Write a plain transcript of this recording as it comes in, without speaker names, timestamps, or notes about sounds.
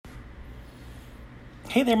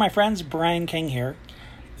Hey there, my friends. Brian King here.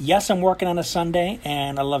 Yes, I'm working on a Sunday,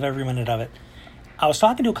 and I love every minute of it. I was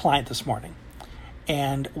talking to a client this morning,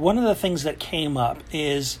 and one of the things that came up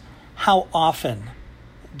is how often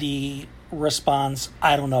the response,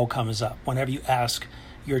 I don't know, comes up whenever you ask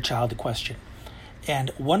your child a question. And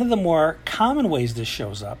one of the more common ways this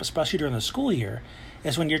shows up, especially during the school year,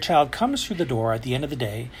 is when your child comes through the door at the end of the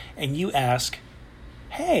day and you ask,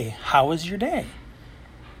 hey, how was your day?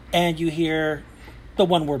 And you hear the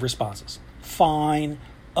one-word responses. Fine,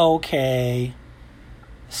 okay,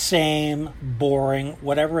 same, boring,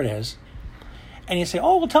 whatever it is. And you say,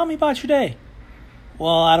 oh, well, tell me about your day.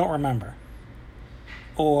 Well, I don't remember.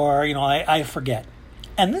 Or, I forget.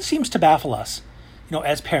 And this seems to baffle us,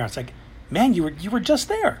 as parents. Like, man, you were just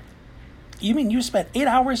there. You mean you spent 8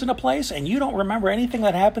 hours in a place and you don't remember anything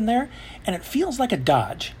that happened there? And it feels like a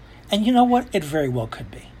dodge. And you know what? It very well could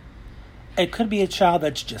be. It could be a child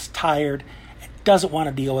that's just tired, doesn't want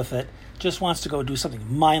to deal with it, just wants to go do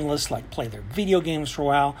something mindless like play their video games for a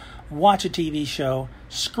while, watch a TV show,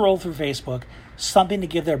 scroll through Facebook, something to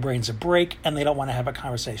give their brains a break, and they don't want to have a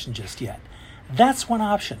conversation just yet. That's one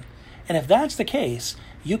option. And if that's the case,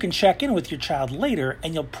 you can check in with your child later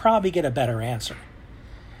and you'll probably get a better answer.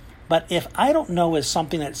 But if I don't know is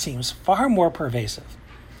something that seems far more pervasive,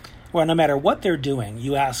 where no matter what they're doing,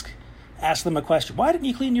 you ask them a question. Why didn't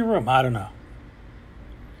you clean your room? I don't know.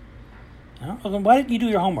 Why didn't you do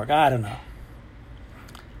your homework? I don't know.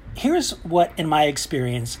 Here's what, in my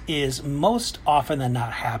experience, is most often than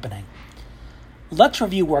not happening. Let's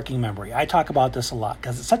review working memory. I talk about this a lot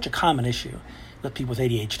because it's such a common issue with people with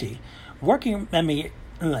ADHD. Working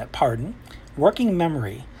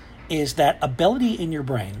memory is that ability in your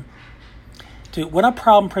brain to, when a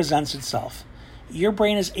problem presents itself, your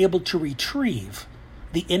brain is able to retrieve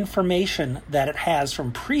the information that it has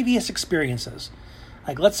from previous experiences.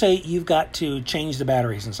 Like, let's say you've got to change the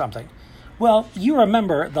batteries in something. Well, you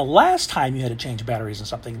remember the last time you had to change batteries in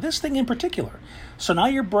something, this thing in particular. So now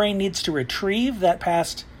your brain needs to retrieve that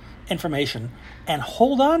past information and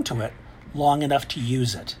hold on to it long enough to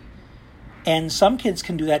use it. And some kids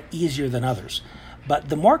can do that easier than others. But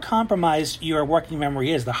the more compromised your working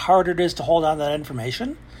memory is, the harder it is to hold on to that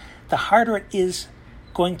information, the harder it is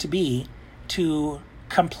going to be to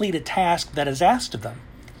complete a task that is asked of them.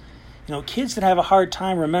 Kids that have a hard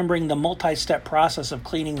time remembering the multi-step process of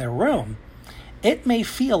cleaning their room, it may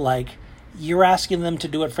feel like you're asking them to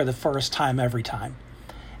do it for the first time every time.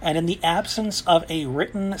 And in the absence of a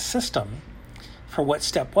written system for what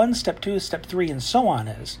step 1, step 2, step 3, and so on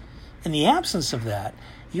is, in the absence of that,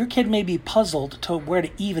 your kid may be puzzled to where to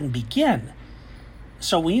even begin.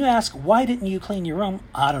 So when you ask, why didn't you clean your room?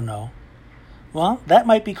 I don't know. Well, that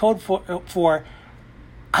might be code for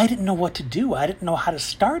I didn't know what to do. I didn't know how to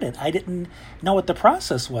start it. I didn't know what the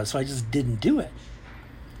process was, so I just didn't do it.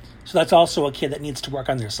 So that's also a kid that needs to work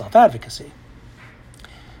on their self-advocacy.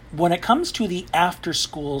 When it comes to the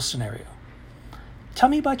after-school scenario, tell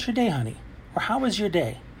me about your day, honey, or how was your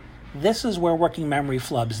day? This is where working memory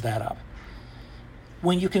flubs that up.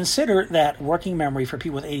 When you consider that working memory for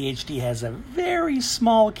people with ADHD has a very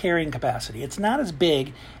small carrying capacity, it's not as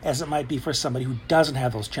big as it might be for somebody who doesn't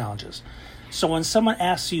have those challenges. So when someone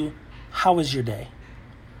asks you, how was your day?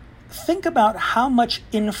 Think about how much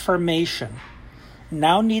information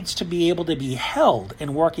now needs to be able to be held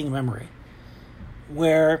in working memory,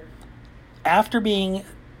 where after being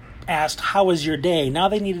asked, how was your day? Now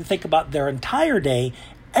they need to think about their entire day,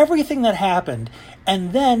 everything that happened,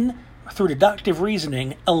 and then through deductive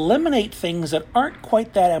reasoning, eliminate things that aren't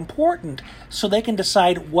quite that important so they can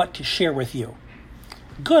decide what to share with you.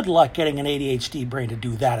 Good luck getting an ADHD brain to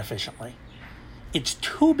do that efficiently. It's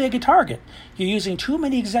too big a target. You're using too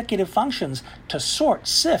many executive functions to sort,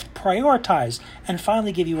 sift, prioritize, and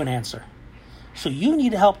finally give you an answer. So you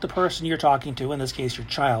need to help the person you're talking to, in this case your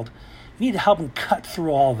child. You need to help them cut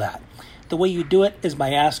through all that. The way you do it is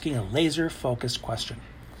by asking a laser-focused question.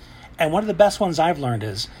 And one of the best ones I've learned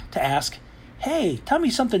is to ask, hey, tell me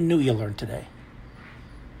something new you learned today.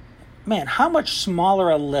 Man, how much smaller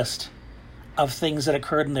a list of things that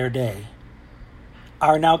occurred in their day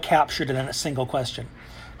are now captured in a single question?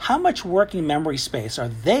 How much working memory space are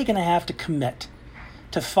they going to have to commit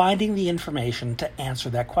to finding the information to answer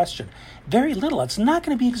that question? Very little. It's not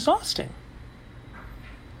going to be exhausting.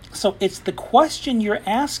 So it's the question you're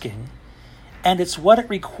asking, and it's what it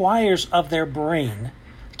requires of their brain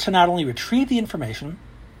to not only retrieve the information,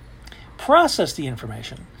 process the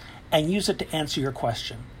information, and use it to answer your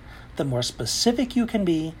question. The more specific you can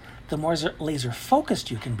be, the more laser focused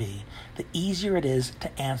you can be, the easier it is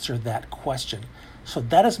to answer that question. So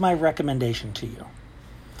that is my recommendation to you.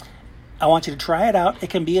 I want you to try it out. It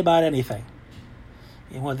can be about anything.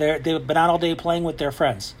 They've been out all day playing with their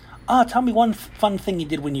friends. Tell me one fun thing you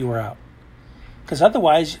did when you were out. Because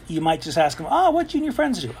otherwise, you might just ask them, what you and your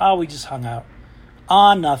friends do? We just hung out.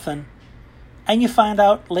 Nothing. And you find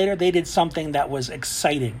out later they did something that was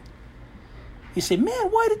exciting. You say, man,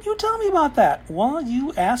 why didn't you tell me about that? Well,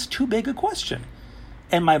 you asked too big a question.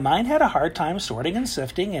 And my mind had a hard time sorting and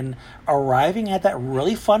sifting and arriving at that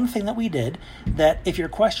really fun thing that we did, that if your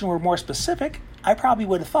question were more specific, I probably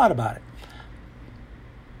would have thought about it.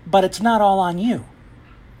 But it's not all on you.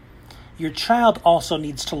 Your child also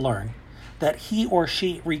needs to learn that he or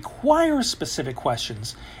she requires specific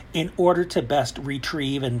questions in order to best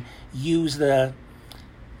retrieve and use the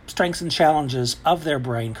strengths and challenges of their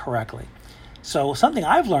brain correctly. So something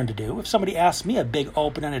I've learned to do, if somebody asks me a big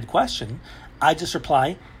open-ended question, I just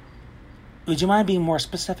reply, would you mind being more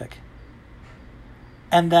specific?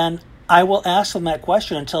 And then I will ask them that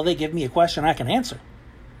question until they give me a question I can answer.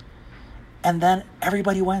 And then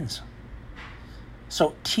everybody wins.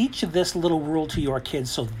 So teach this little rule to your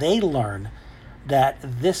kids so they learn that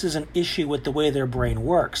this is an issue with the way their brain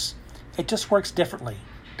works. It just works differently.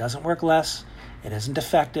 It doesn't work less. It isn't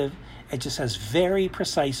defective. It just has very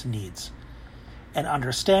precise needs. And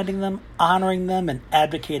understanding them, honoring them, and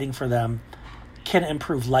advocating for them can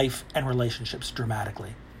improve life and relationships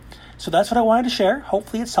dramatically. So that's what I wanted to share.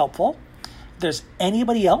 Hopefully it's helpful. If there's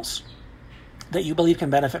anybody else that you believe can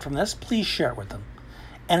benefit from this, please share it with them.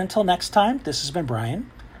 And until next time, this has been Brian.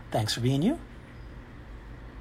 Thanks for being you.